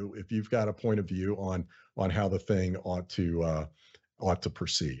to you if you've got a point of view on how the thing ought to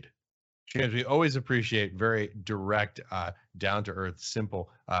proceed. James, we always appreciate very direct, down-to-earth, simple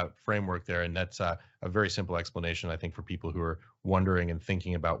framework there. And that's a very simple explanation, I think, for people who are wondering and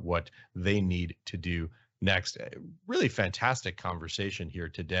thinking about what they need to do next. Really fantastic conversation here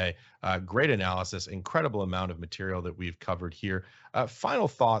today. Great analysis, incredible amount of material that we've covered here. Final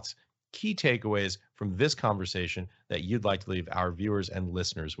thoughts key takeaways from this conversation that you'd like to leave our viewers and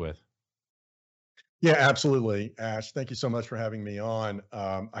listeners with. Yeah, absolutely, Ash. Thank you so much for having me on.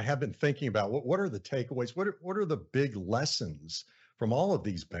 I have been thinking about what are the takeaways? What are the big lessons from all of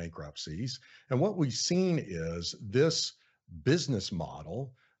these bankruptcies? And what we've seen is this business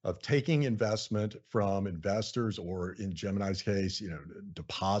model of taking investment from investors, or in Gemini's case,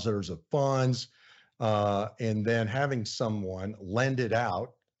 depositors of funds, and then having someone lend it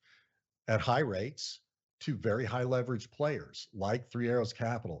out at high rates to very high leverage players like Three Arrows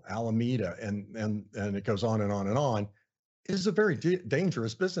Capital, Alameda, and it goes on and on and on, is a very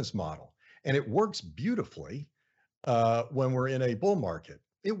dangerous business model. And it works beautifully when we're in a bull market.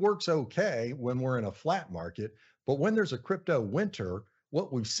 It works okay when we're in a flat market, but when there's a crypto winter,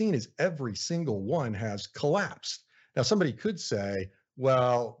 what we've seen is every single one has collapsed. Now, somebody could say,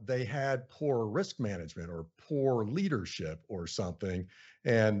 well, they had poor risk management or poor leadership or something,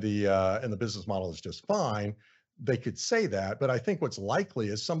 and the business model is just fine. They could say that, but I think what's likely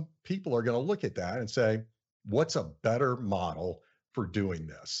is some people are going to look at that and say, what's a better model for doing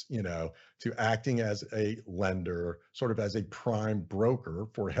this? To acting as a lender, sort of as a prime broker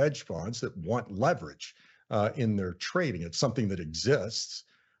for hedge funds that want leverage in their trading. It's something that exists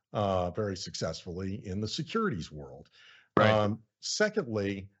very successfully in the securities world. Right.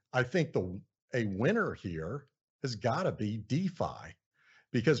 Secondly, I think a winner here has got to be DeFi,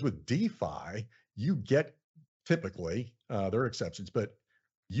 because with DeFi, you get typically, there are exceptions, but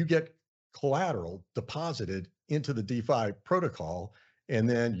you get collateral deposited into the DeFi protocol, and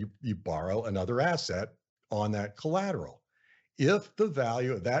then you borrow another asset on that collateral. If the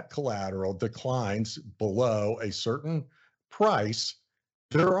value of that collateral declines below a certain price,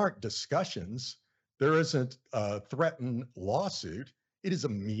 there aren't discussions. There isn't a threatened lawsuit. It is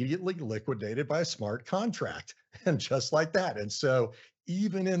immediately liquidated by a smart contract, and just like that. And so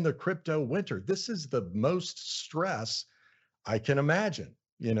even in the crypto winter, this is the most stress I can imagine,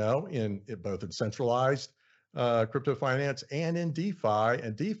 in both in centralized crypto finance and in DeFi.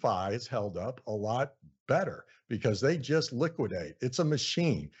 And DeFi has held up a lot better because they just liquidate. It's a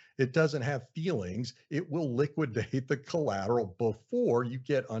machine. It doesn't have feelings. It will liquidate the collateral before you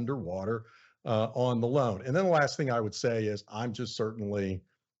get underwater on the loan. And then the last thing I would say is I'm just certainly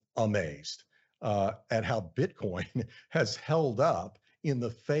amazed at how Bitcoin has held up in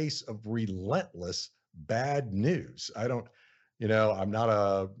the face of relentless bad news. I'm not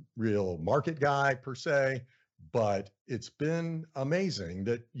a real market guy per se, but it's been amazing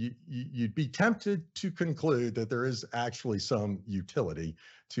that you'd be tempted to conclude that there is actually some utility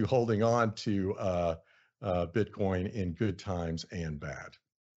to holding on to Bitcoin in good times and bad.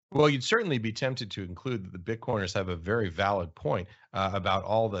 Well, you'd certainly be tempted to include that the Bitcoiners have a very valid point about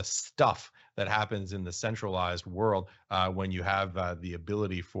all the stuff that happens in the centralized world when you have the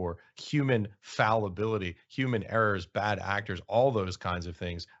ability for human fallibility, human errors, bad actors, all those kinds of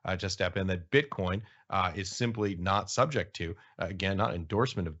things to step in, that Bitcoin is simply not subject to. Again, not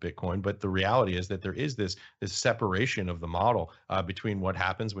endorsement of Bitcoin, but the reality is that there is this separation of the model between what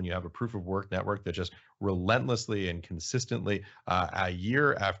happens when you have a proof of work network that just relentlessly and consistently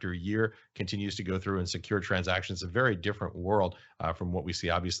year after year continues to go through and secure transactions. A very different world from what we see,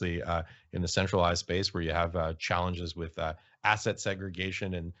 obviously, in the centralized space, where you have challenges with asset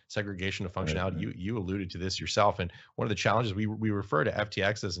segregation and segregation of functionality. Right. You alluded to this yourself, and one of the challenges, we refer to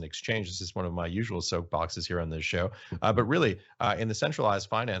FTX as an exchange. This is one of my usual soapboxes here on this show, but really in the centralized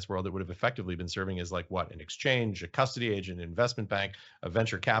finance world, it would have effectively been serving as like what, an exchange, a custody agent, an investment bank, a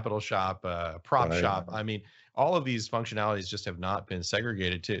venture capital shop, a prop shop. I mean, all of these functionalities just have not been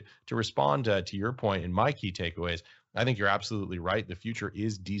segregated. To respond to your point and my key takeaways, I think you're absolutely right. The future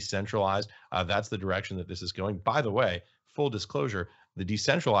is decentralized. That's the direction that this is going. By the way, full disclosure, the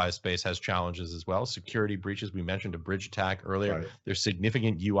decentralized space has challenges as well. Security breaches. We mentioned a bridge attack earlier. Right. There's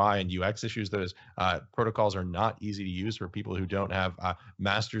significant UI and UX issues. Those protocols are not easy to use for people who don't have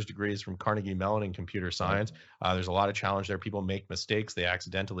master's degrees from Carnegie Mellon in computer science. There's a lot of challenge there. People make mistakes. They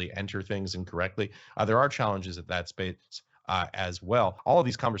accidentally enter things incorrectly. There are challenges at that space as well. All of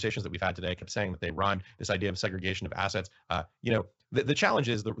these conversations that we've had today kept saying that they rhyme, this idea of segregation of assets. The challenge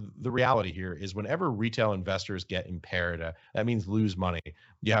is, the reality here is, whenever retail investors get impaired, that means lose money.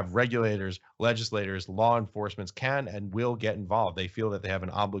 You have regulators, legislators, law enforcement can and will get involved. They feel that they have an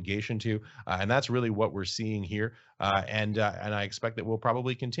obligation to, and that's really what we're seeing here. And I expect that we'll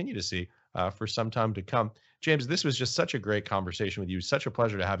probably continue to see for some time to come. James, this was just such a great conversation with you. Such a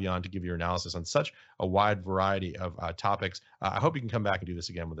pleasure to have you on to give your analysis on such a wide variety of topics. I hope you can come back and do this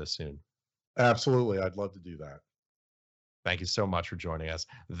again with us soon. Absolutely. I'd love to do that. Thank you so much for joining us.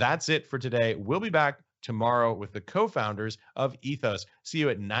 That's it for today. We'll be back tomorrow with the co-founders of Ethos. See you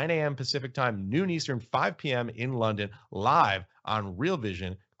at 9 a.m. Pacific time, noon Eastern, 5 p.m. in London, live on Real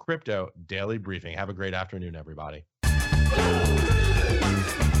Vision Crypto Daily Briefing. Have a great afternoon, everybody.